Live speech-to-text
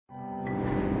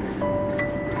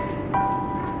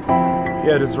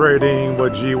Yeah, this is Raydean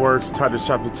with G Works, Titus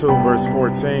chapter 2, verse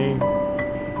 14.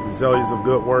 Zealous of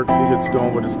good works, he gets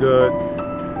doing what is good.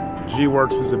 G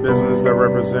Works is a business that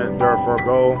represents therefore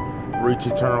goal, reach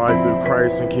eternal life through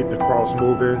Christ and keep the cross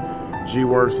moving. G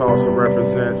Works also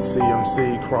represents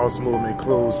CMC, cross movement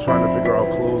clues, trying to figure out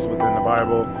clues within the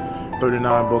Bible.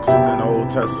 39 books within the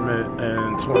Old Testament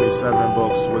and 27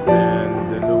 books within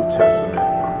the New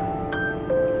Testament.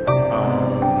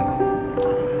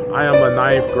 I am a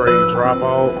 9th grade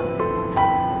dropout.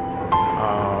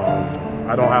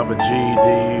 I don't have a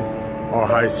GED or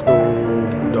high school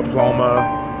diploma,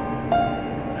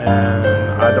 and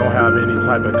I don't have any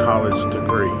type of college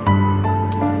degree.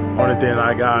 Only thing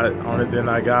I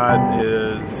got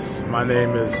is my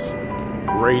name is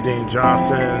Raydean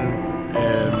Johnson,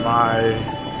 and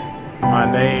my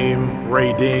name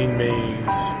Raydean means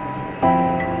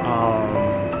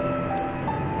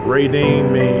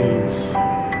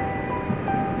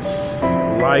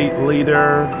light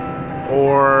leader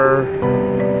or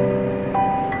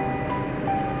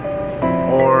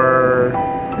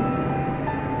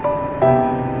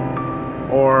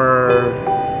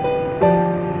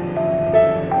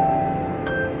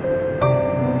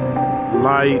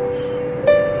light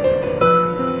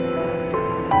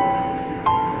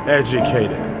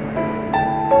educated.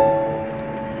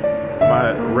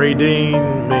 My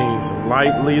Raydean means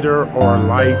light leader or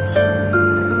light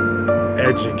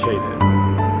educated.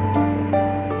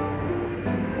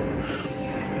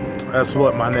 That's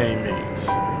what my name means.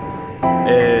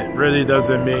 It really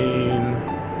doesn't mean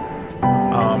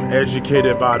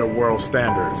educated by the world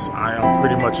standards. I am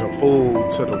pretty much a fool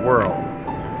to the world.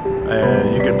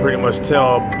 And you can pretty much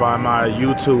tell by my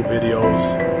YouTube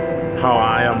videos how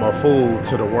I am a fool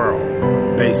to the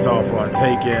world, based off on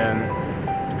taking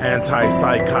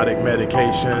antipsychotic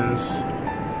medications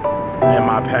in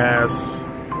my past,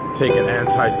 taking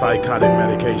antipsychotic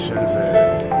medications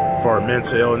for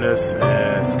mental illness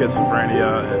and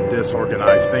schizophrenia and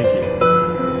disorganized thinking.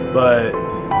 But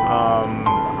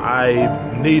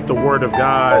I need the Word of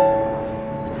God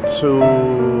to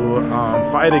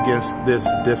fight against this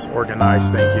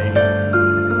disorganized thinking,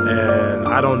 and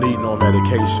I don't need no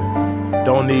medication,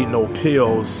 don't need no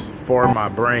pills for my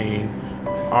brain.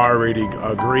 I already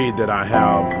agreed that I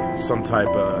have some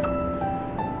type of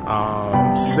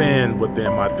sin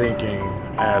within my thinking,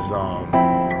 as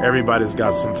everybody's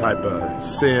got some type of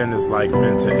sin. Is like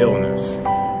mental illness,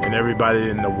 and everybody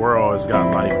in the world has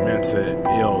got like mental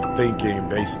ill thinking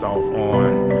based off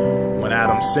on when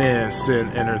Adam sinned, sin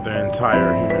entered the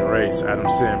entire human race. Adam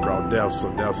sin brought death, so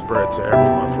death spread to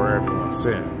everyone, for everyone's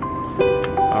sin.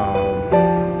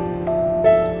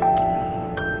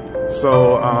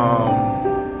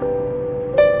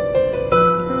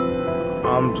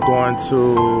 I'm going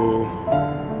to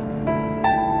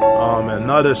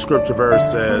another scripture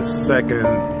verse says 2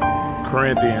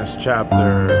 Corinthians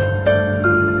chapter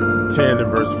 10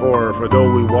 and verse 4, for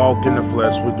though we walk in the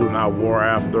flesh, we do not war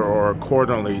after or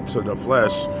accordingly to the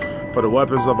flesh. For the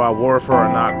weapons of our warfare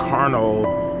are not carnal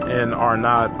and are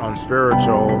not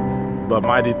unspiritual, but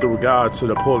mighty through God to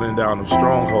the pulling down of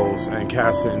strongholds and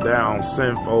casting down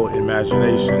sinful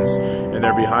imaginations and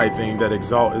every high thing that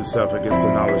exalts itself against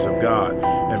the knowledge of God,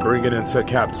 and bringing into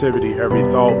captivity every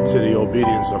thought to the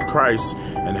obedience of Christ,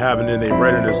 and having in a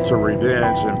readiness to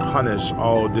revenge and punish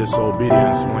all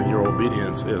disobedience when your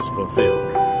obedience is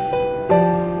fulfilled.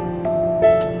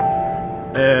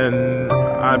 And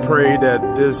I pray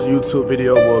that this YouTube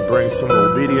video will bring some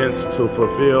obedience to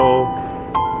fulfill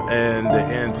and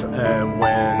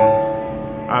when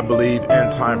I believe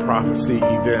end time prophecy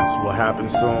events will happen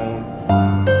soon.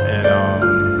 And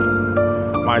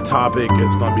my topic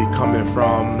is going to be coming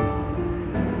from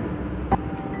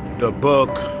the book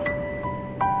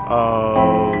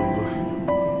of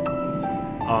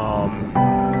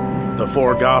the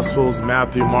 4 Gospels,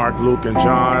 Matthew, Mark, Luke, and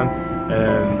John.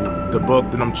 And the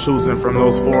book that I'm choosing from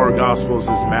those 4 Gospels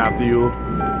is Matthew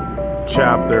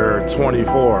chapter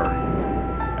 24.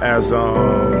 As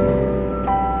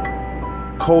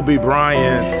Kobe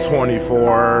Bryant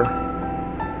 24,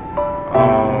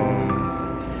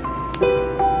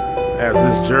 as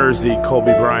his jersey,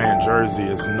 Kobe Bryant jersey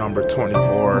is number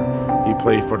 24. He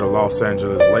played for the Los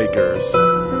Angeles Lakers,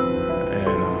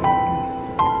 and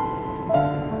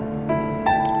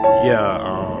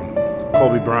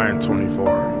Kobe Bryant 24,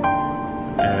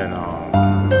 and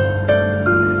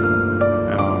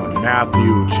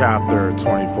Matthew chapter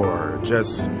 24.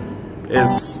 It's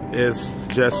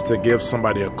just to give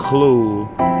somebody a clue,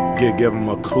 give them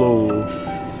a clue.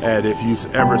 And if you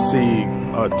ever see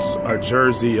a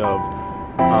jersey of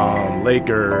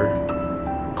Laker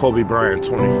Kobe Bryant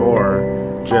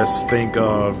 24, just think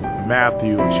of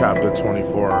Matthew chapter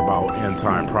 24 about end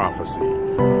time prophecy.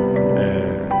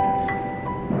 And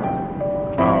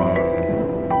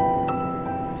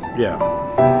yeah.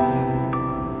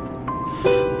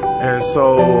 And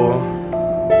so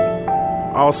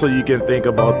also you can think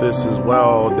about this as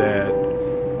well, that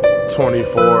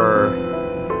 24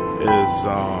 is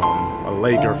a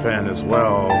Laker fan as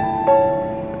well,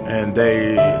 and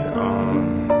they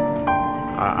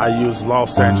I use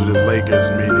Los Angeles Lakers,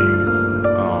 meaning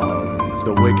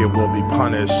the wicked will be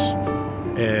punished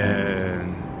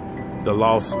in the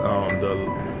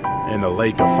in the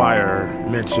lake of fire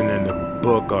mentioned in the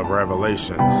book of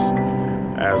Revelations,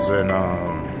 as in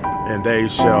and they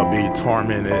shall be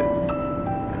tormented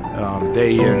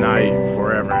day and night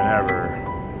forever and ever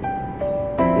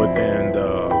within the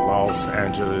Los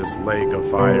Angeles lake of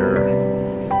fire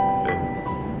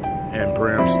and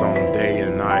brimstone day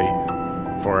and night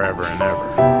forever and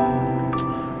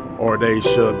ever. Or they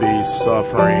shall be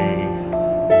suffering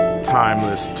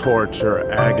timeless torture,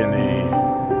 agony,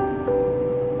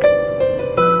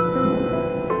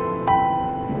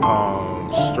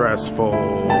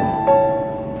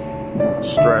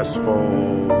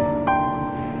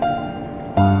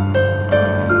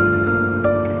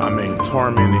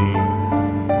 tormenting,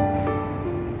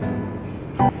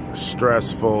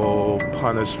 stressful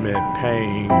punishment,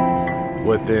 pain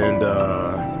within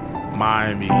the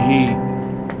Miami Heat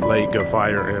lake of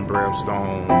fire and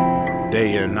brimstone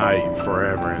day and night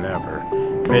forever and ever,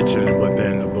 mentioned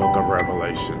within the book of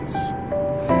Revelations.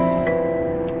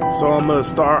 So I'm gonna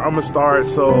start.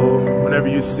 So whenever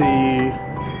you see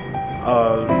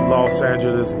Los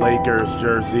Angeles Lakers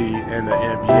jersey in the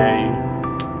NBA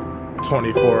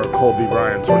 24, Kobe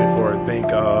Bryant 24,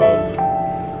 think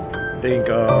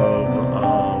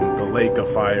of the lake of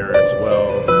fire as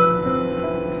well.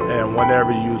 And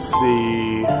whenever you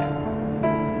see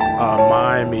a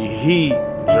Miami Heat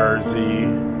jersey,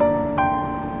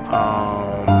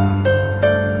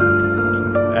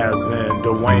 as in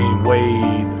Dwayne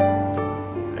Wade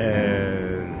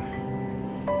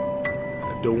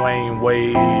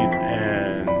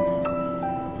and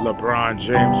LeBron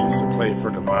James used to play for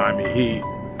the Miami Heat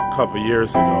a couple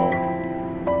years ago,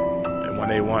 and when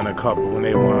they won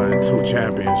 2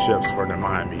 championships for the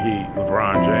Miami Heat,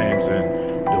 LeBron James and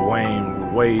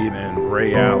Dwayne Wade and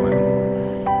Ray Allen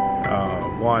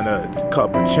won a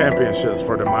couple championships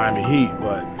for the Miami Heat.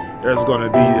 But there's going to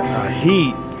be a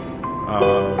heat,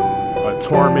 a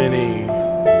tormenting.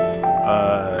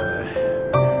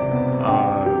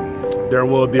 There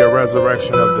will be a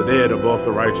resurrection of the dead, of both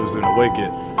the righteous and the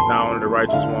wicked. Not only the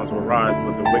righteous ones will rise,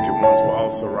 but the wicked ones will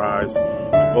also rise.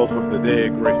 And both of the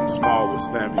dead, great and small, will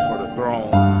stand before the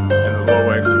throne. And the Lord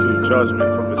will execute judgment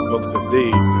from his books of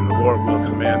deeds. And the Lord will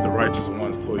command the righteous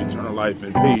ones to eternal life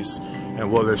and peace,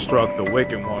 and will instruct the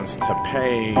wicked ones to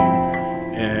pain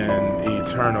and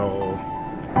eternal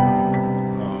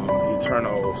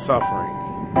suffering.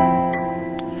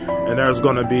 And there's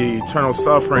going to be eternal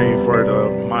suffering for the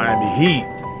Miami Heat.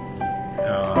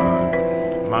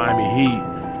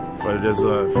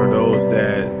 For those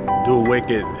that do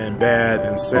wicked and bad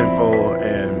and sinful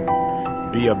and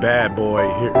be a bad boy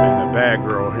here and a bad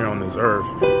girl here on this earth.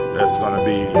 There's going to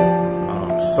be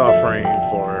suffering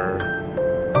for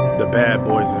the bad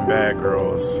boys and bad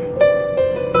girls,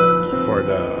 for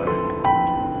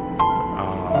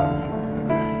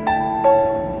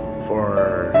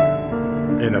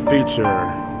in the future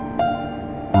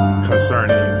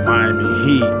concerning Miami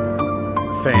Heat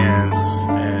fans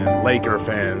and Laker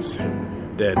fans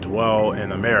that dwell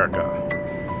in America.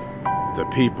 The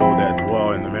people that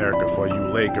dwell in America, for you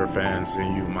Laker fans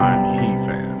and you Miami Heat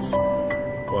fans,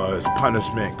 was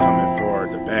punishment coming for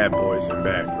the bad boys and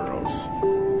bad girls.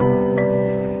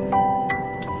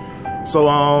 So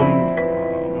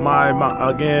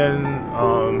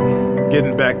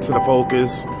getting back to the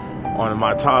focus on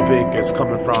my topic is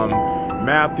coming from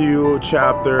Matthew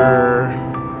chapter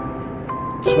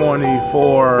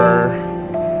 24.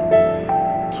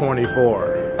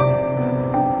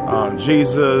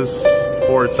 Jesus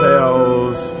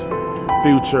foretells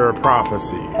future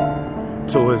prophecy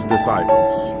to his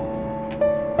disciples.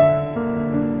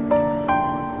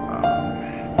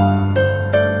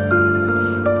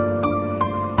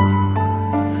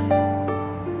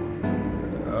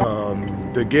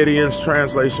 The Gideon's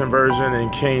Translation Version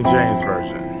and King James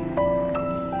Version.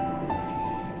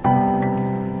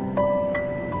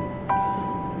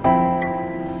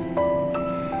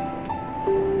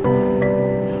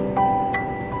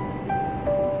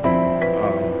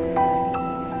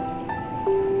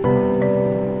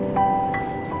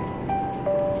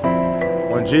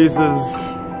 When Jesus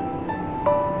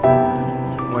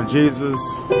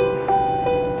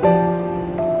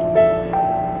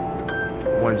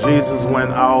When Jesus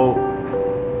went out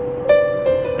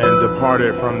and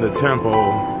departed from the temple,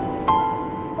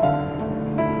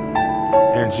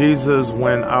 and Jesus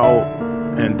went out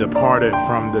and departed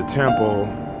from the temple,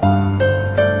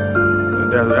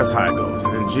 that's how it goes.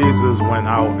 And Jesus went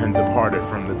out and departed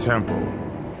from the temple,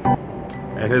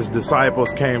 and his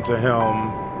disciples came to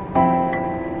him,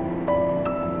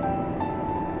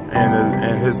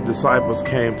 and his disciples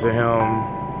came to him,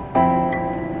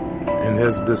 and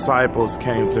his disciples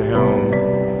came to him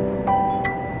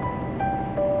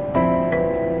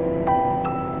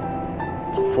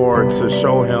to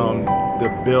show him the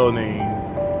buildings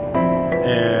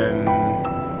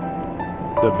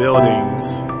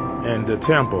and the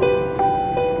temple.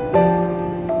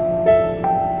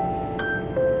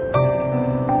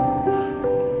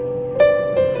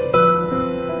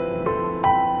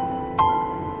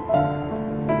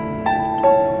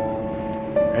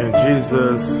 And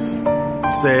Jesus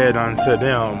said unto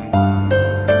them,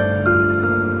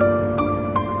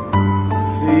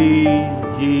 see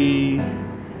ye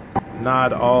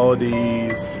not all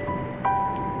these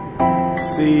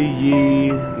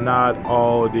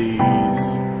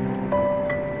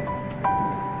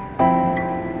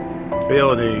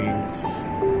buildings?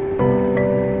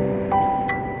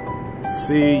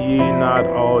 See ye not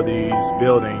all these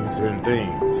buildings and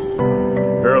things?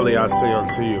 Verily I say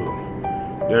unto you,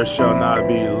 there shall not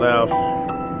be left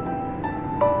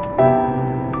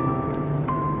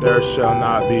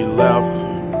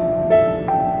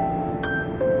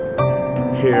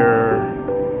here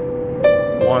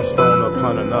one stone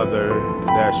upon another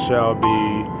that shall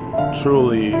be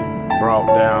truly brought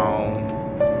down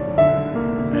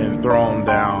and thrown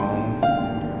down.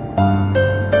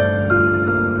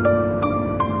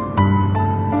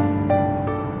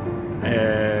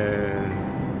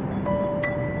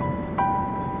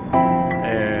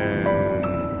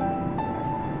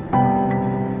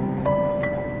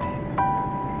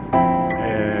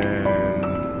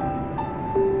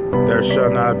 There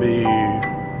shall not be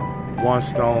one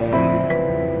stone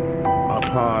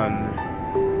upon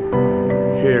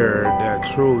here that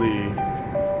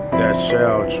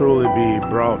shall truly be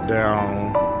brought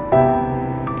down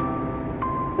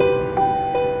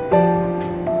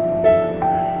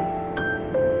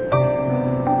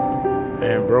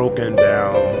and broken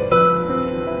down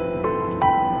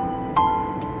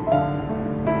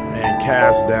and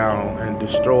cast down and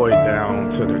destroyed down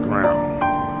to the ground.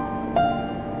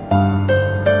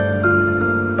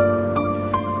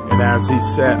 As he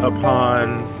sat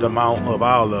upon the Mount of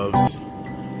Olives,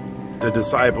 the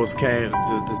disciples came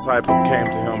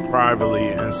to him privately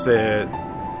and said,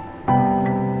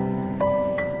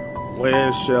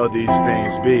 when shall these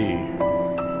things be?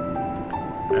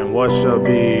 And what shall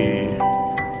be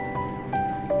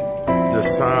the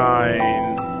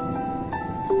sign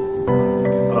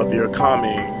of your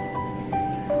coming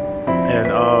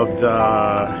and of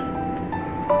the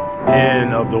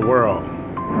end of the world?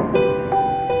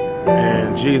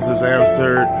 And Jesus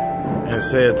answered and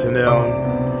said to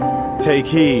them, take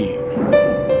heed,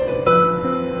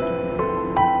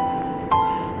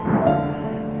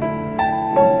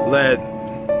 let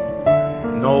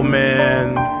no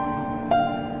man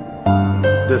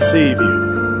deceive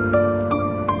you.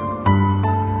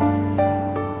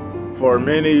 For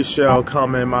many shall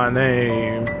come in my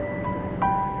name,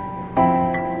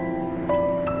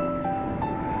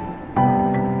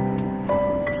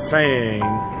 saying,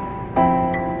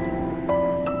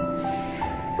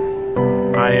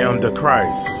 I am the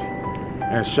Christ,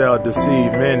 and shall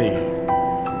deceive many,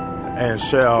 and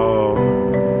shall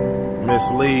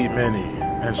mislead many,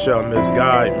 and shall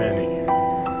misguide many.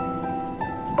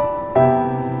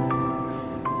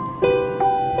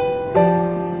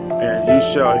 And ye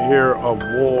shall hear of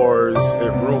wars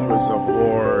and rumors of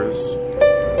wars,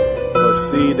 but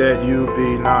see that you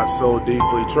be not so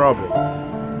deeply troubled,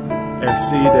 and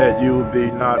see that you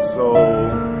be not so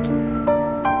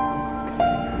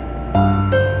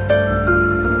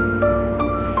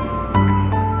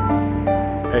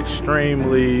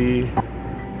extremely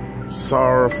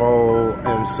sorrowful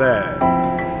and sad,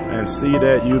 and see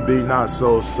that you be not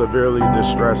so severely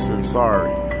distressed and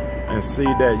sorry, and see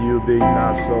that you be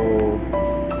not so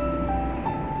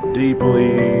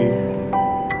deeply,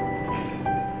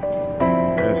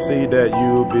 and see that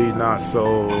you be not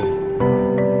so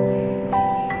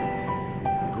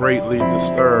greatly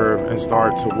disturbed and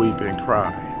start to weep and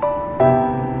cry.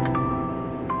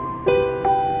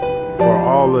 For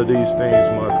all of these things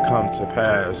must come to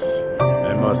pass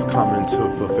and must come into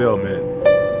fulfillment,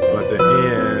 but the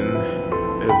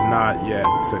end is not yet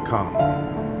to come.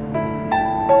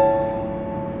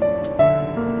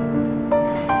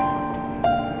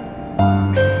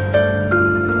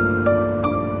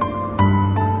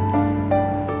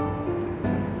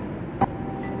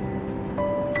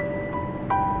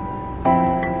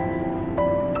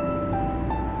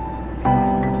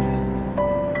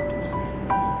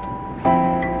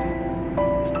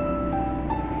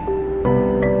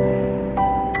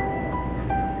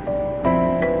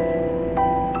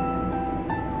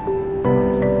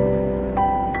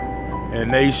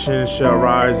 nations shall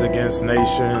rise against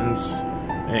nations,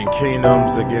 and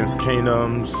kingdoms against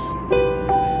kingdoms,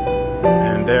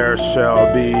 and there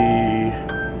shall be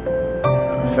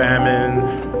famine,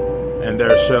 and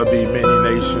there shall be many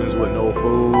nations with no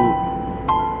food,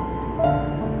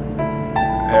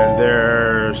 and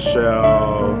there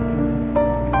shall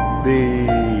be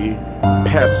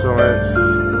pestilence,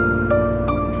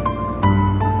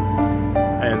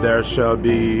 and there shall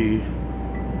be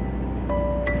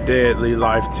deadly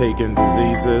life-taking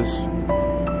diseases,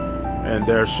 and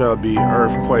there shall be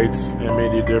earthquakes in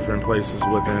many different places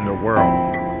within the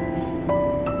world.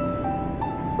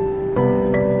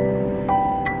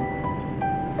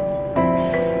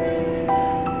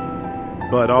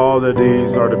 But all of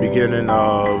these are the beginning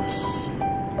of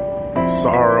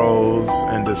sorrows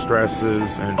and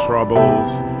distresses and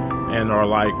troubles, and are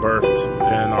like birth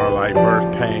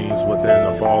pains within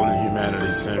the fallen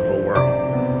humanity sinful world.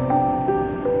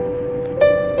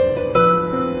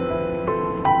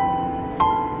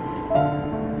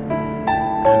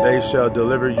 And they shall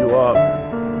deliver you up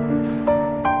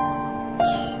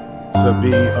to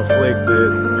be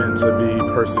afflicted and to be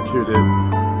persecuted,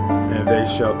 and they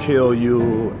shall kill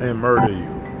you and murder you.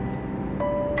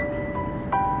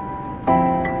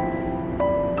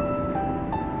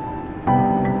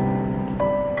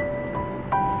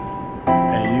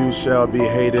 And you shall be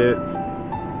hated,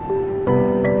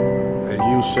 and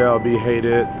you shall be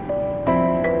hated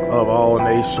of all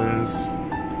nations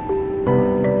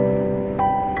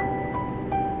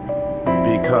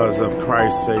because of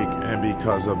Christ's sake and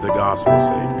because of the gospel's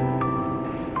sake.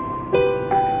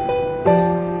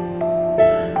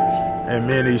 And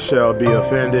many shall be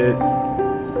offended,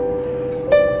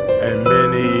 and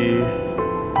many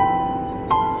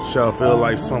shall feel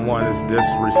like someone is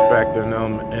disrespecting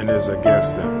them and is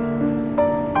against them.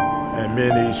 And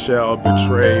many shall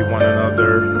betray one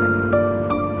another,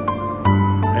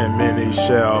 and many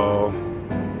shall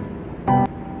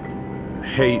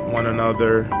hate one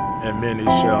another, and many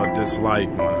shall dislike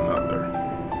one another.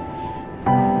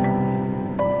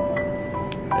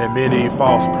 And many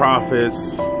false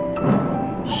prophets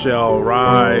shall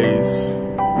rise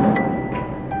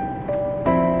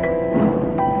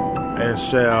and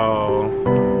shall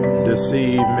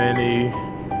deceive many,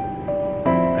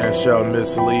 and shall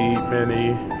mislead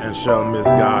many, and shall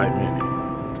misguide many.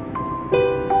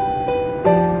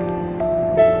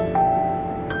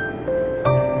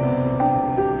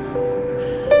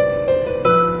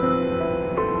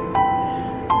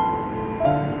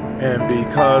 And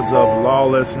because of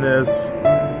lawlessness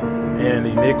and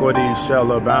iniquity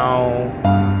shall abound,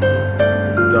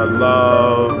 the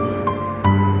love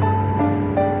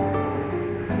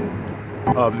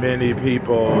of many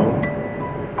people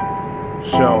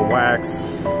shall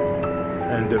wax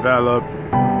and develop,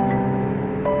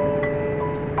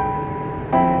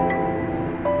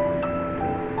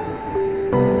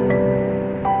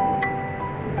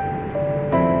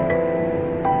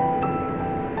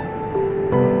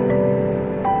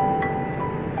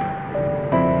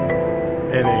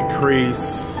 and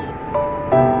increase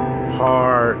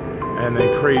hard and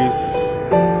increase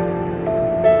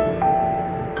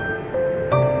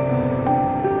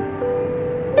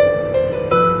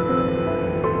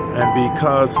and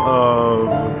because of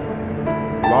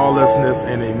lawlessness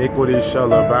and iniquity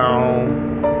shall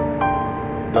abound,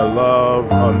 the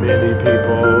love of many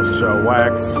people shall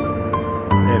wax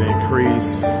and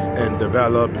increase and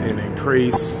develop and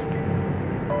increase.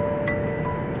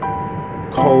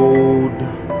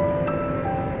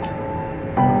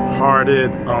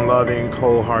 Cold-hearted, unloving,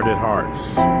 cold-hearted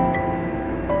hearts.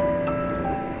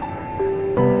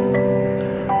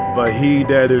 But he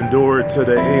that endured to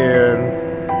the end,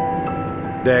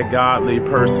 that godly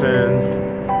person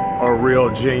or real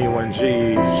genuine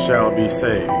G shall be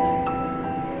saved.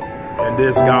 And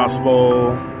this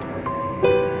gospel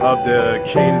of the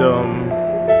kingdom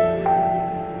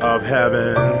of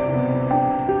heaven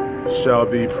shall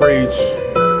be preached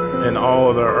in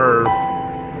all the earth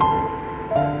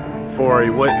for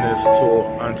a witness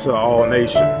unto all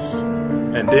nations.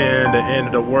 And then the end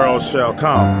of the world shall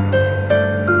come.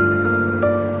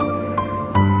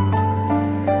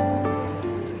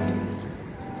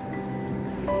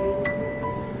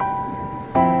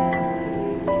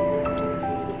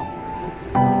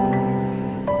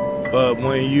 But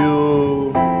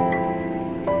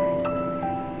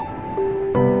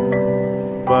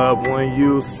when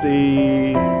you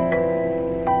see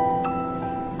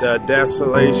the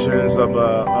desolations of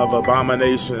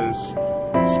abominations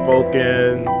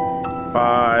spoken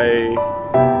by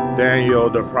Daniel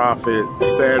the prophet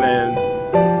standing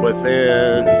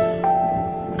within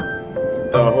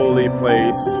the holy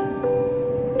place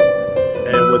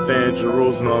within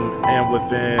Jerusalem and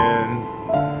within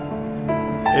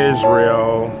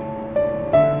Israel,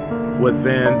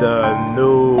 within the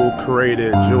new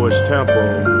created Jewish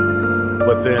temple,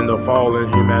 within the fallen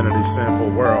humanity sinful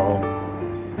world.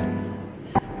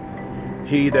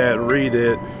 He that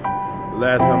readeth,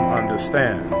 let him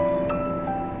understand.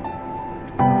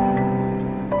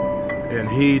 And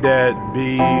he that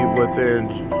be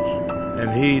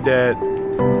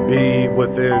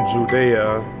within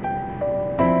Judea,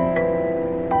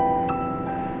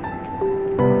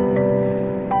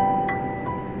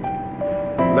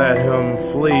 let him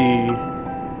flee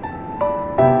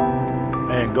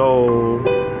and go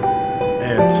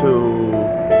into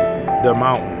the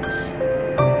mountains.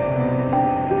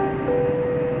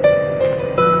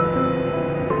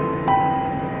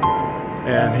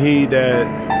 And he that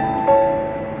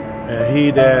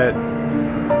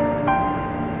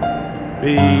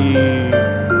be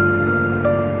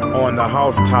on the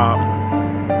housetop,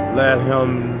 let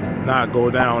him not go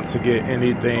down to get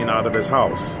anything out of his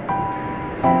house.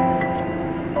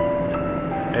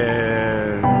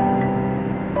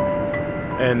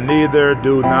 And neither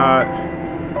do not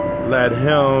let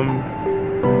him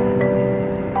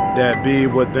that be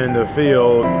within the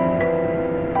field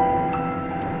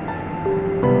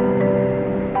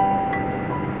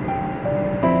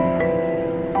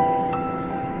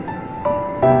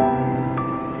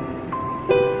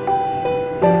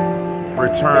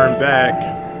return back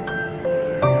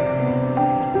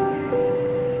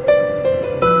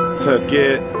to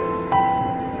get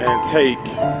and take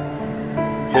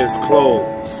his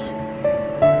clothes.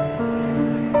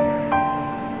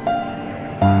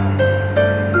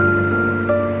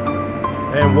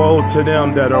 And woe to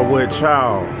them that are with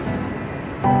child,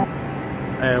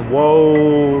 and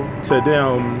woe to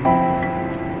them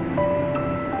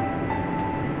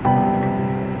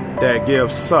that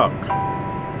give suck,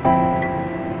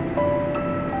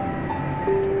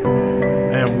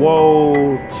 and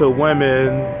woe to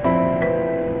women,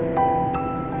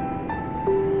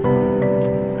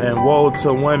 and woe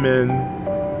to women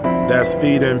that's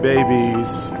feeding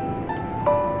babies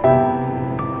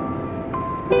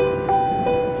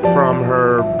from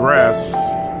her breasts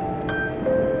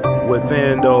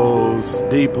within those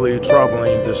deeply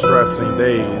troubling, distressing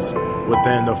days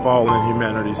within the fallen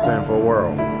humanity sinful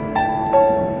world.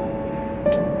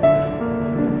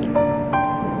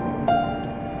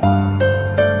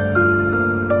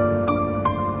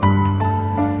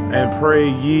 And pray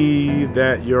ye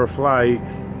that your flight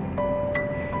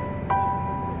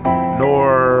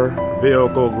nor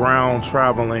vehicle ground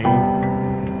traveling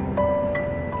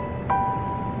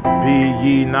be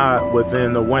ye not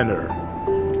within the winter,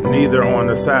 neither on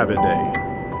the Sabbath day.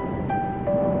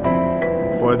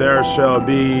 For there shall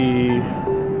be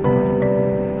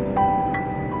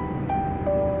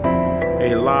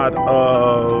a lot of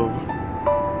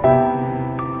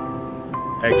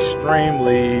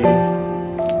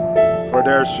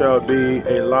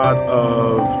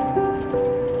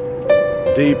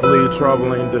deeply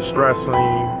troubling,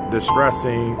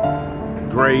 distressing,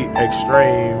 great,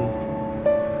 extreme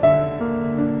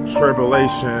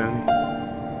tribulation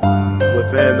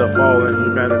within the fallen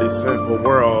humanity sinful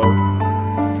world,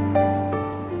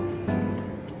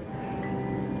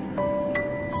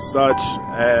 such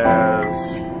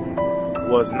as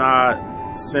was not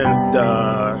since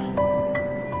the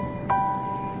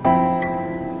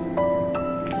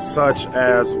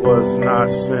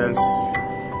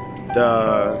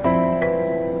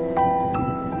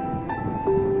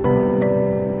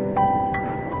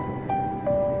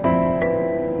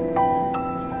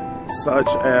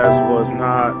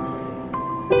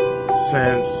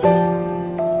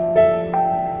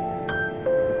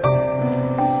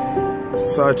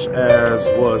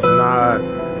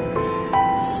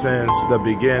since the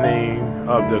beginning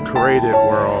of the created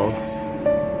world,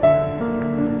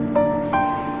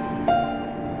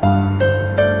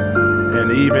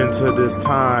 and even to this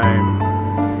time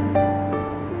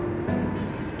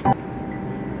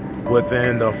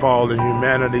within the fallen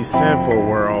humanity sinful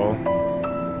world.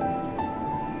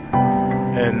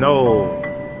 And no,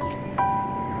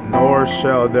 nor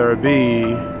shall there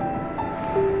be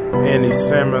any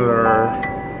similar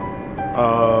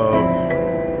of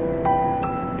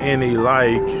any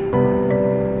like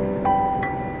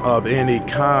of any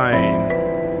kind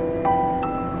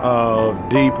of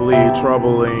deeply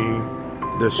troubling,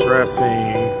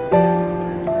 distressing,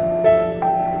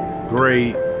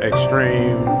 great,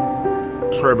 extreme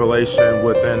tribulation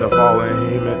within the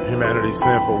fallen humanity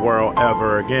sinful world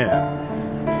ever again.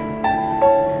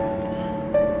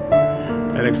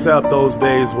 And except those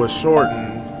days were shortened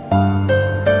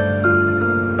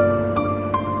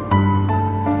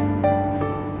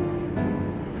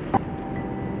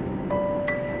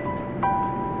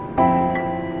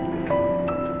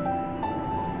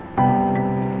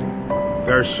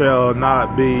there shall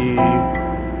not be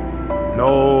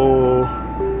no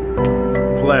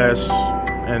flesh,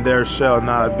 and there shall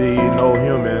not be no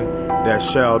human that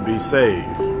shall be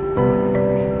saved.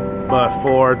 But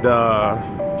for the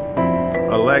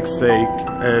elect's sake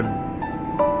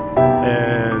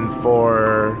and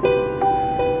for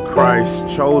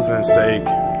Christ's chosen sake,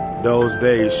 those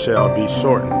days shall be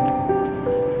shortened.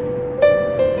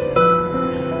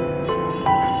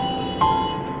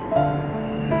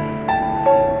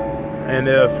 And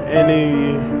if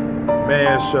any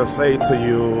man shall say to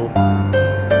you,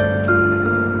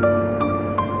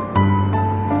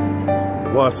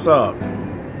 what's up?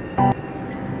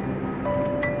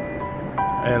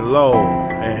 And lo,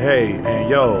 and hey, and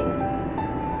yo,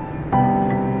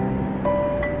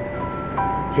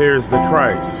 here's the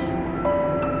Christ.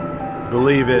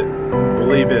 Believe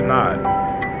it not.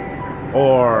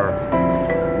 Or,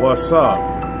 what's up?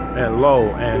 And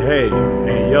lo, and hey,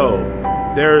 and yo,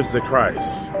 there's the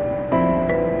Christ.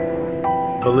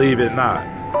 Believe it not.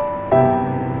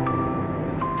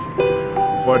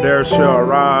 For there shall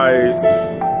arise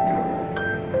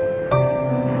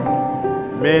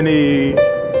many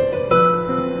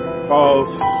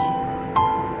false,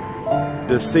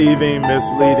 deceiving,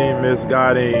 misleading,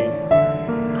 misguiding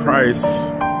Christ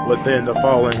within the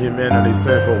fallen humanity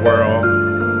sinful world,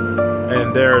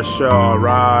 and there shall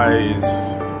arise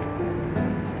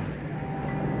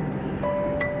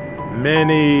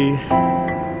many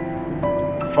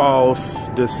false,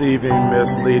 deceiving,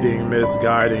 misleading,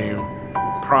 misguiding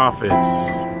prophets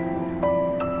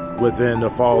within the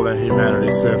fallen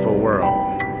humanity sinful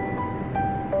world.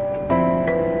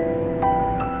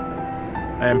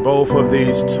 And both of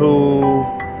these two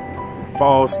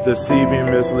false, deceiving,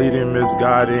 misleading,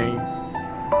 misguiding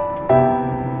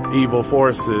evil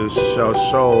forces shall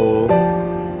show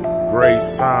great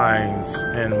signs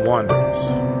and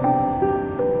wonders,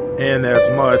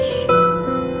 inasmuch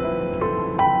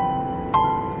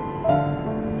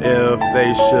if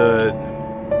they should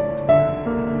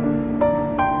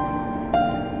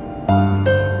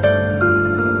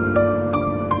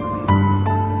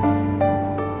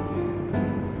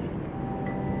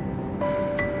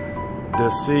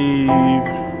deceive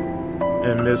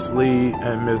and mislead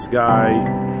and misguide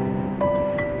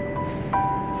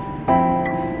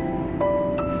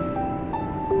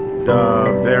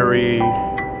the very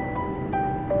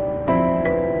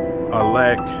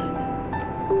elect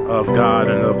of God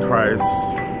and of Christ,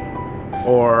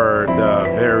 or the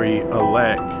very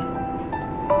elect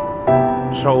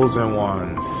chosen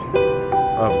ones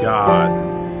of God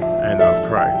and of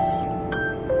Christ.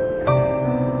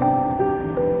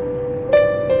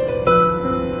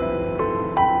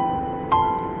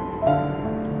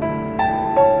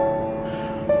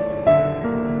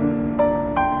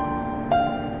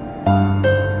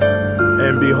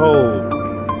 And behold,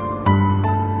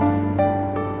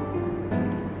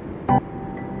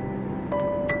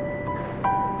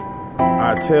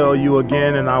 I tell you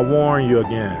again, and I warn you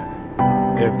again,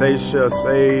 if they shall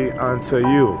say unto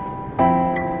you,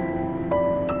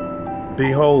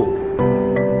 behold,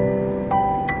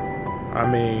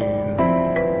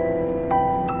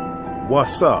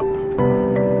 what's up?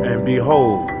 And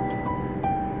behold,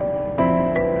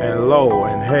 and lo,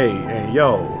 and hey, and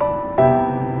yo,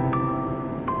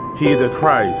 he the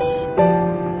Christ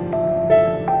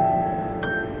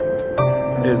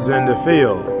is in the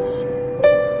fields,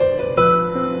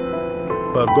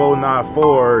 but go not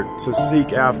forward to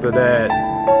seek after that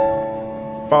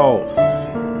false,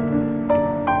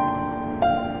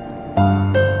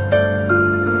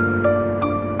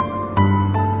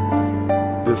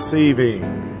 deceiving,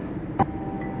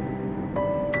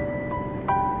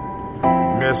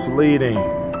 misleading,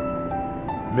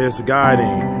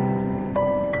 misguiding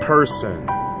person,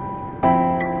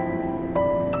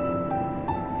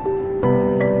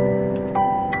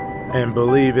 and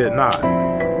believe it not.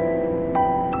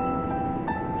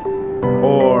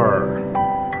 Or,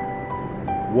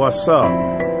 what's up?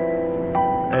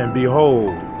 And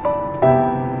behold,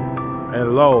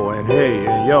 and lo, and hey,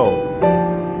 and yo,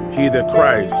 he the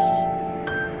Christ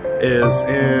is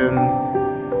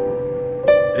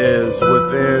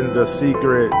within the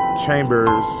secret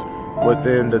chambers,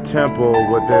 within the temple,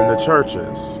 within the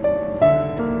churches.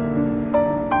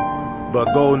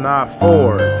 But go not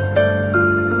forward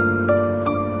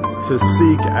to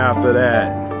seek after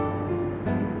that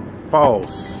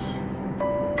false,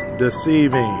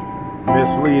 deceiving,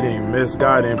 misleading,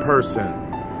 misguiding person,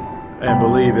 and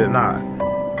believe it not.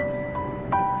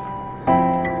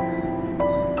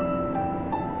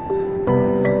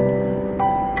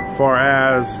 For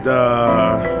as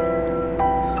the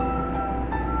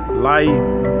light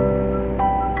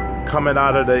coming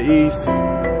out of the east,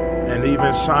 and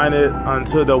even shine it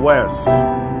unto the west.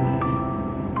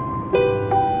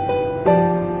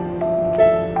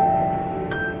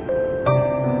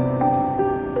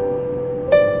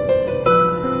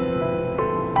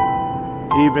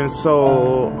 Even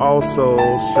so also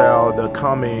shall the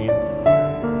coming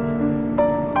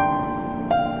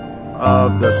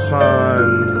of the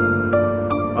Son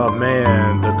of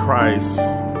Man, the Christ,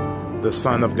 the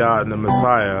Son of God and the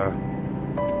Messiah,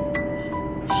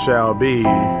 shall be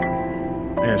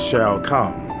and shall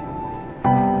come.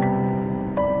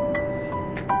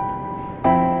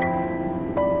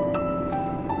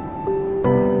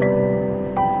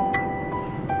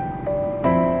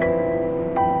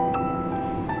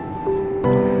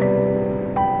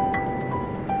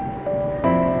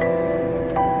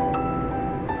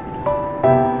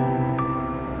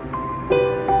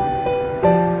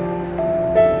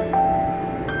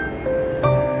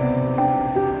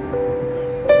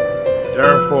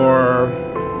 Therefore,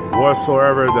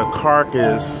 whatsoever the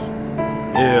carcass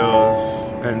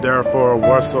is, and therefore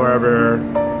whatsoever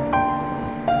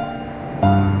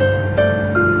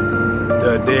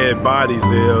the dead bodies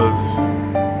is,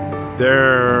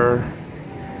 there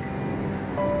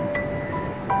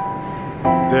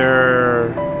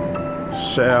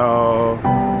shall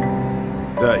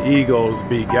the eagles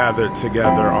be gathered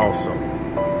together also.